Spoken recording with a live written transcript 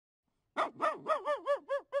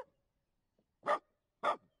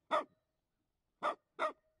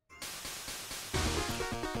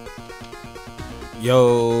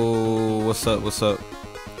Yo, what's up? What's up?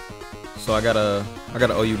 So I gotta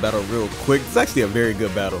OU battle real quick. It's actually a very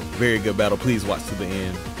good battle. Very good battle. Please watch to the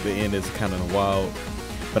end. The end is kind of wild.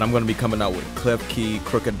 But I'm gonna be coming out with Queazy,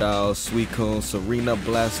 Crocodile, Suicune, Serena,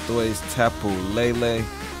 Blastoise, Tapu Lele.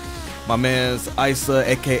 My man's Isa,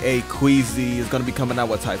 aka Queazy, is gonna be coming out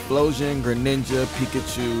with Typhlosion, Greninja,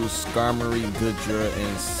 Pikachu, Skarmory, Goodra,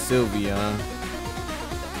 and Sylveon.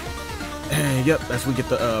 And yep, as we get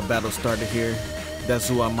the battle started here. That's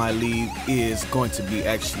who my lead is going to be.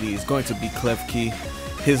 Actually, it's going to be Queazy.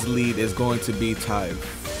 His lead is going to be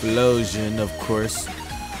Typhlosion, of course.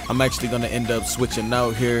 I'm actually going to end up switching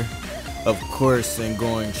out here, of course, and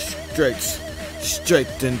going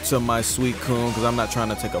straight into my Suicune, because I'm not trying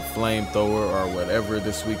to take a flamethrower or whatever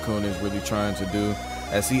this Suicune is really trying to do.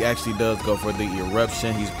 As he actually does go for the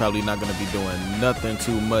eruption, he's probably not going to be doing nothing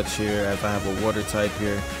too much here, as I have a water type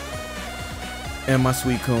here. And my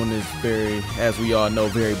Suicune is very, as we all know,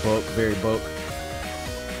 very bulk.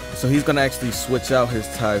 So he's going to actually switch out his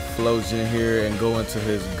Typhlosion here and go into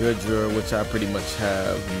his Goodra, which I pretty much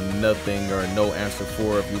have nothing or no answer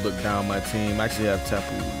for. If you look down my team, I actually have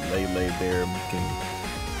Tapu Lele there. We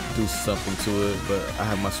can do something to it. But I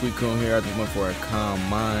have my Suicune here. I just went for a Calm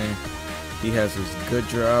Mind. He has his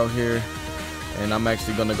Goodra out here. And I'm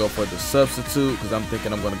actually going to go for the substitute, because I'm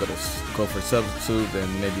thinking I'm going to go for substitute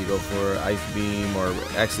and maybe go for Ice Beam, or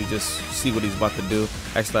actually just see what he's about to do.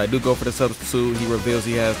 Actually, I do go for the substitute. He reveals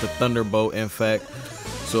he has the Thunderbolt, in fact.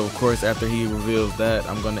 So, of course, after he reveals that,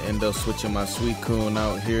 I'm going to end up switching my Suicune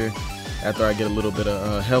out here after I get a little bit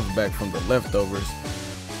of health back from the leftovers.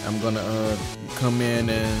 I'm going to come in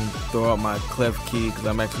and throw out my Queazy, because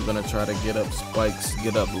I'm actually going to try to get up spikes,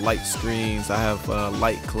 get up light screens. I have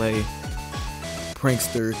Light Clay,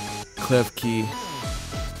 Prankster, Queazy,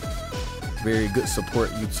 very good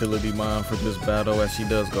support utility mine for this battle, as she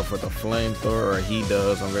does go for the flamethrower, or he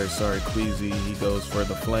does, I'm very sorry, Queazy, he goes for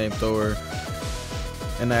the flamethrower,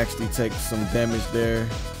 and I actually take some damage there.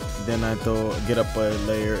 Then I get up a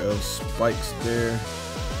layer of spikes there.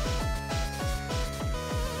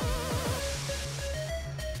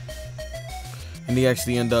 And he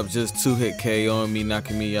actually end up just 2-hit KOing me,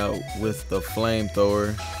 knocking me out with the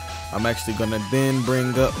flamethrower. I'm actually gonna then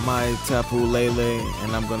bring up my Tapu Lele,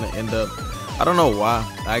 and I'm gonna end up, I don't know why.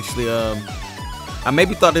 Actually, I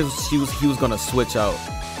maybe thought he was gonna switch out,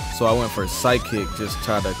 so I went for Psychic, just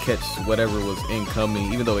try to catch whatever was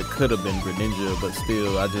incoming, even though it could have been Greninja, but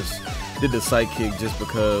still, I just did the Psychic just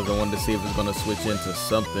because I wanted to see if it's gonna switch into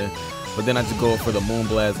something. But then I just go for the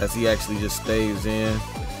Moonblast, as he actually just stays in.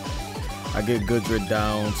 I get Goodra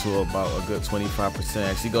down to about a good 25%.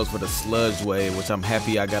 Actually goes for the Sludge Wave, which I'm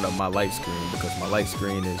happy I got on my light screen, because my light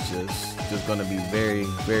screen is just gonna be very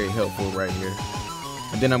helpful right here.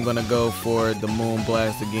 And then I'm gonna go for the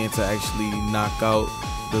Moonblast again to actually knock out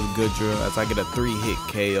the Goodra, as I get a 3-hit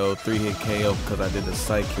KO, because I did the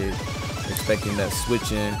Psychic, expecting that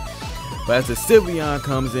switch in. But as the Sylveon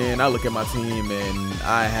comes in, I look at my team and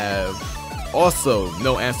I have also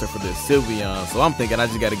no answer for this Sylveon. So I'm thinking I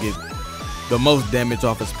just gotta get the most damage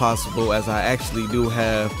off as possible, as I actually do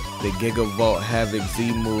have the Gigavolt Havoc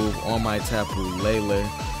Z move on my Tapu Lele,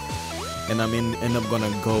 and I'm end up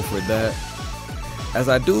gonna go for that. As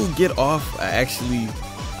I do get off, I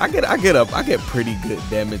get pretty good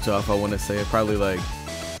damage off. I want to say probably like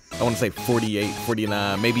 48,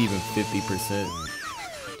 49, maybe even 50%,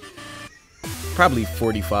 probably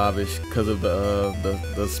 45ish, because of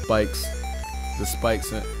the spikes,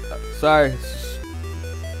 sorry.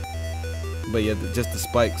 But yeah, just the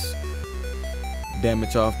spikes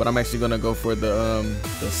damage off. But I'm actually gonna go for the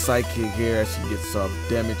Psychic here, as she gets off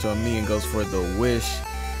damage on me and goes for the Wish.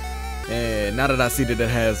 And now that I see that it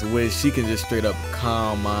has Wish, she can just straight up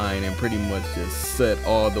Calm Mind and pretty much just set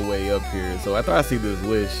all the way up here. So after I see this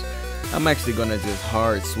Wish, I'm actually gonna just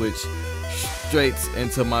hard switch straight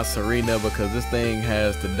into my Serena, because this thing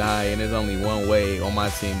has to die, and there's only one way on my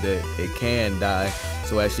team that it can die.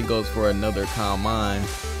 So as she goes for another Calm Mind,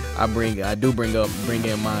 I bring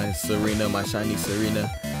in my Serena, my shiny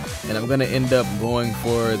Serena, and I'm gonna end up going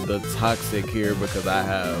for the Toxic here, because I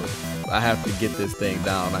have to get this thing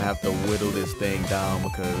down. I have to whittle this thing down,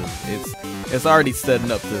 because it's already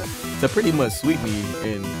setting up to pretty much sweep me,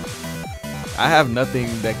 and I have nothing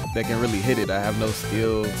that can really hit it. I have no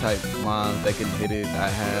skill type mons that can hit it. I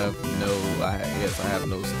have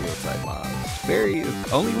no skill type mons.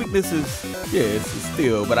 Only weakness is, yeah, it's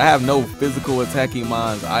steel, but I have no physical attacking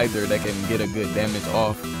mons either that can get a good damage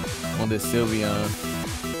off on this Sylveon.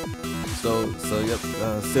 So yep,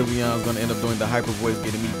 Sylveon's gonna end up doing the Hyper Voice,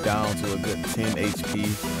 getting me down to a good 10 HP.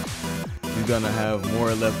 He's gonna have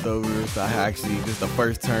more leftovers. This is the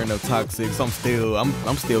first turn of Toxic, so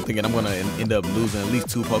I'm still thinking I'm gonna end up losing at least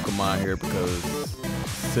 2 Pokemon here because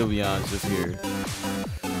Sylveon's just here.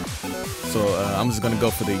 So I'm just gonna go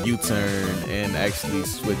for the U-turn and actually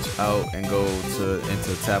switch out and go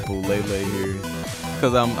into Tapu Lele here,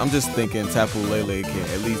 because I'm just thinking Tapu Lele can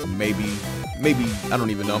at least maybe I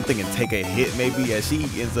don't even know. I'm thinking take a hit maybe as he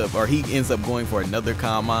ends up going for another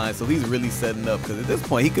Calm Mind. So he's really setting up, because at this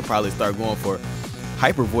point he could probably start going for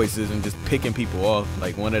Hyper Voices and just picking people off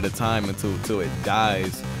like one at a time until it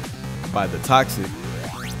dies by the Toxic.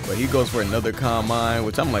 But he goes for another Calm Mind,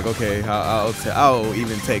 which I'm like, okay, I'll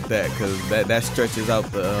even take that, because that stretches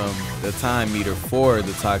out the time meter for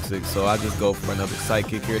the Toxic. So I just go for another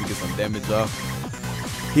Psychic here to get some damage off.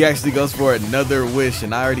 He actually goes for another Wish,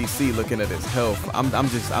 and I already see, looking at his health, I'm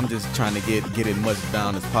just trying to get it much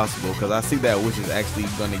down as possible, because I see that Wish is actually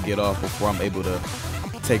gonna get off before I'm able to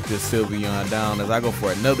take this Sylveon down. As I go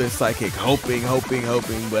for another Psychic, hoping,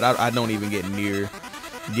 but I don't even get near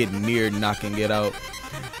knocking it out.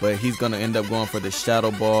 But he's gonna end up going for the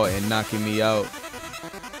Shadow Ball and knocking me out.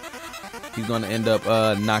 He's gonna end up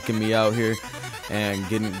knocking me out here and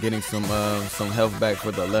getting some health back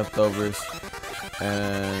for the leftovers.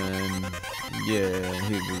 And yeah,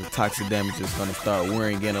 the toxic damage is going to start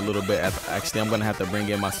wearing in a little bit. Actually, I'm going to have to bring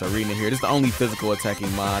in my Serena here. This is the only physical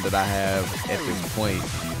attacking mod that I have at this point.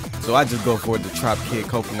 So I just go for the Trop Kick,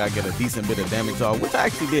 hoping I get a decent bit of damage off, which I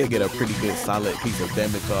actually did get a pretty good solid piece of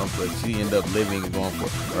damage off, but she ended up living and going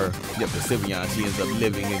for, the Sylveon, she ends up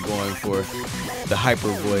living and going for the Hyper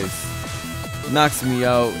Voice. Knocks me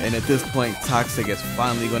out, and at this point Toxic is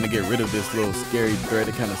finally going to get rid of this little scary threat.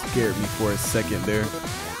 It kind of scared me for a second there.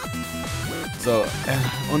 So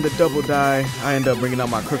on the double die, I end up bringing out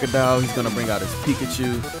my Crocodile. He's going to bring out his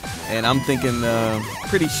Pikachu, and I'm thinking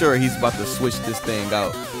pretty sure he's about to switch this thing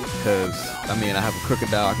out, because I mean, I have a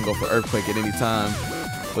Crocodile, I can go for Earthquake at any time,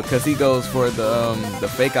 because he goes for the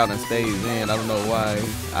fake out and stays in. I don't know why.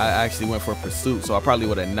 I actually went for Pursuit, so I probably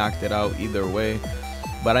would have knocked it out either way.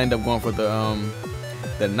 But I end up going for the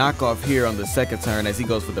knockoff here on the second turn, as he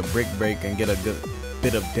goes for the Brick Break and get a good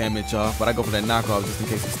bit of damage off. But I go for the knockoff just in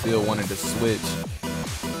case he still wanted to switch.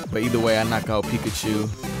 But either way, I knock out Pikachu.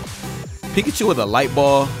 Pikachu with a Light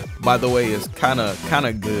Ball, by the way, is kind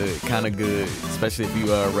of good, especially if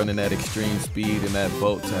you are running at extreme speed and that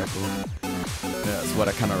Volt Tackle. Yeah, that's what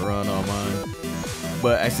I kind of run on mine.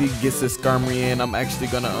 But as he gets his Skarmory in, I'm actually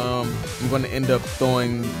gonna I'm gonna end up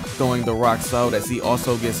throwing the rocks out, as he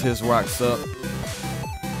also gets his rocks up.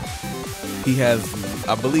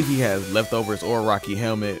 I believe he has leftovers or Rocky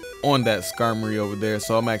Helmet on that Skarmory over there,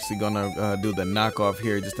 so I'm actually gonna do the knockoff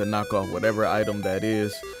here, just to knock off whatever item that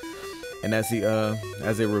is. And as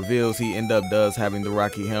it reveals, he does having the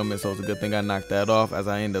Rocky Helmet, so it's a good thing I knocked that off, as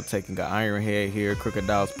I end up taking an Iron Head here.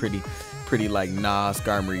 Crocodile's pretty like, nah,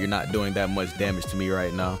 Skarmory, you're not doing that much damage to me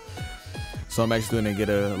right now. So I'm actually going to get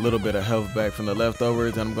a little bit of health back from the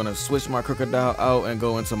leftovers, and I'm going to switch my Crocodile out and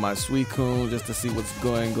go into my Suicune just to see what's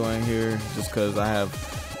going here, just because I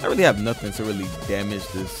really have nothing to really damage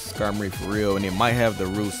this Skarmory for real, and it might have the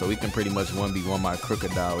Roost, so he can pretty much 1v1 my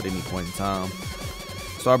Crocodile at any point in time.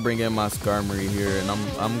 So I bring in my Skarmory here, and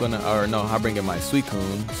I bring in my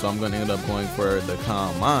Suicune, so I'm going to end up going for the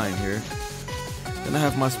Calm Mind here. Then I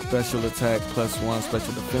have my special attack +1,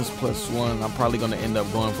 special defense +1. I'm probably going to end up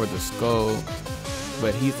going for the Skull,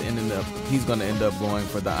 but he's going to end up going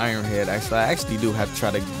for the Iron Head. Actually, I actually do have to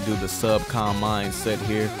try to do the sub Calm Mind set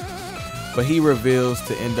here, but he reveals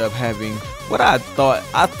to end up having what I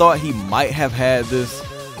thought he might have had this,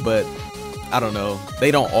 but I don't know.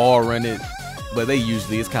 They don't all run it, but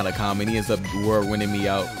it's kind of common. He ends up whirlwinding me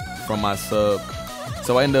out from my sub,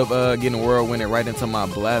 so I end up getting whirlwinded right into my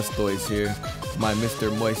Blastoise here. My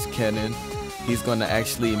Mr. Moist Cannon. He's gonna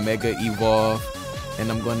actually Mega Evolve, and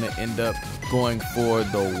I'm gonna end up going for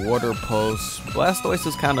the Water Pulse. Blastoise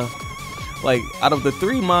is kind of like, out of the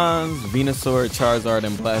 3 mons, Venusaur, Charizard,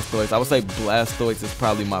 and Blastoise, I would say Blastoise is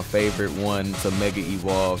probably my favorite one to Mega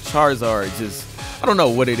Evolve. Charizard, just, I don't know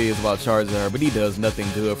what it is about Charizard, but he does nothing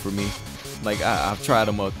good for me. Like, I've tried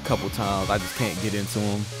him a couple times, I just can't get into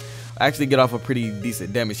him. I actually get off a pretty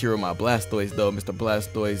decent damage here with my Blastoise though. Mr.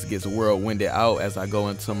 Blastoise gets whirlwinded out as I go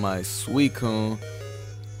into my Suicune.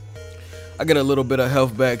 I get a little bit of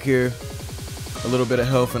health back here. A little bit of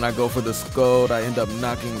health, and I go for the Scald. I end up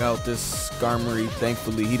knocking out this Skarmory.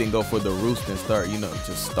 Thankfully, he didn't go for the Roost and start,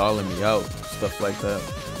 just stalling me out. Stuff like that.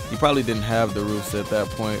 He probably didn't have the Roost at that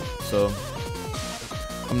point, so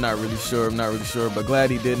I'm not really sure, but glad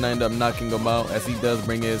he didn't end up knocking him out, as he does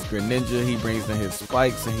bring in his Greninja, he brings in his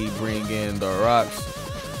Spikes, and he bring in the Rocks.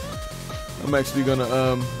 I'm actually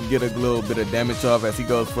gonna get a little bit of damage off as he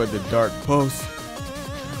goes for the dark post.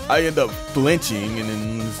 I end up flinching, and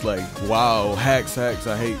then it's like, wow, hacks. I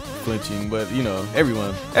hate flinching, but you know,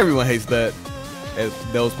 everyone hates that at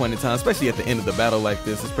those point in time, especially at the end of the battle like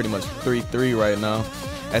this. It's pretty much 3-3 right now.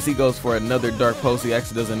 As he goes for another dark post, he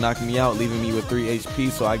actually doesn't knock me out, leaving me with 3 HP,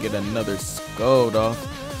 so I get another scold off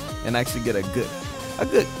and actually get a good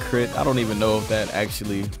crit. I don't even know if that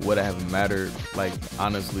actually would have mattered, like,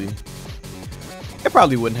 honestly. It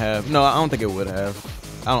probably wouldn't have. No, I don't think it would have.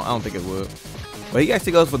 I don't think it would. But he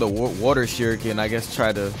actually goes for the water shuriken. I guess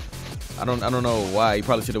try to. I don't know why. He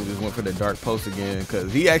probably should have just went for the dark post again,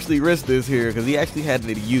 because he actually risked this here, because he actually had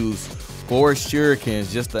to use 4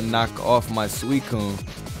 shurikens just to knock off my Suicune.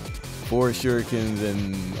 4 shurikens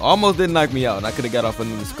and almost didn't knock me out. And I could have got off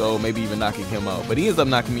another skull, maybe even knocking him out. But he ends up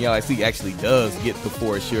knocking me out as he actually does get the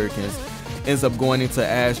 4 shurikens. Ends up going into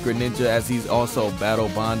Ash Greninja as he's also battle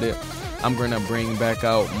bonded. I'm gonna bring back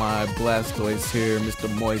out my Blastoise here,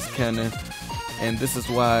 Mr. Moist Cannon. And this is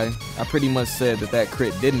why I pretty much said that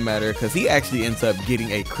crit didn't matter, because he actually ends up getting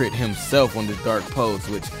a crit himself on this dark post,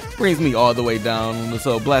 which brings me all the way down.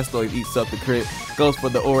 So Blastoise eats up the crit, goes for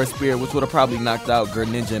the Aura Spear, which would have probably knocked out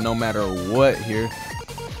Greninja no matter what here.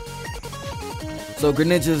 So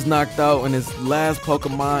Greninja is knocked out, and his last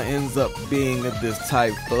Pokemon ends up being this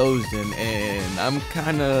Typhlosion, and I'm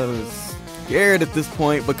kind of scared at this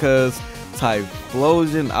point because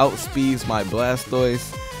Typhlosion outspeeds my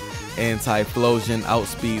Blastoise, and Typhlosion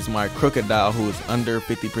outspeeds my Crocodile, who is under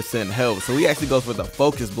 50% health. So he actually goes for the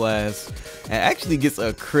Focus Blast and actually gets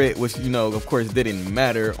a crit, which, you know, of course didn't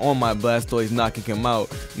matter, on my Blastoise, knocking him out.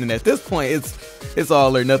 And at this point, it's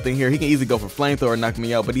all or nothing here. He can easily go for Flamethrower and knock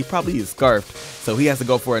me out, but he probably is scarfed. So he has to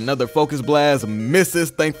go for another Focus Blast, misses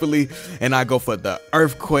thankfully, and I go for the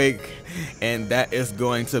Earthquake. And that is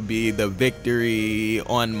going to be the victory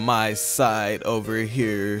on my side over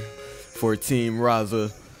here for Team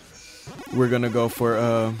Rasa. We're gonna go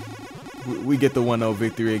for we get the 1-0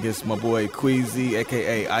 victory against my boy Queazy,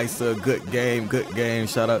 aka Isa. Good game.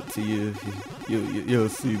 Shout out to you. You'll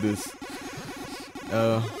see this.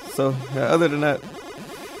 So yeah, other than that,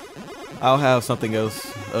 I'll have something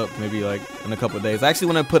else up maybe like in a couple of days. I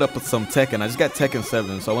actually want to put up some Tekken. I just got Tekken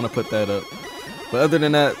 7, so I want to put that up. But other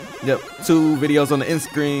than that, yep, 2 videos on the end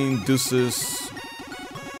screen. Deuces.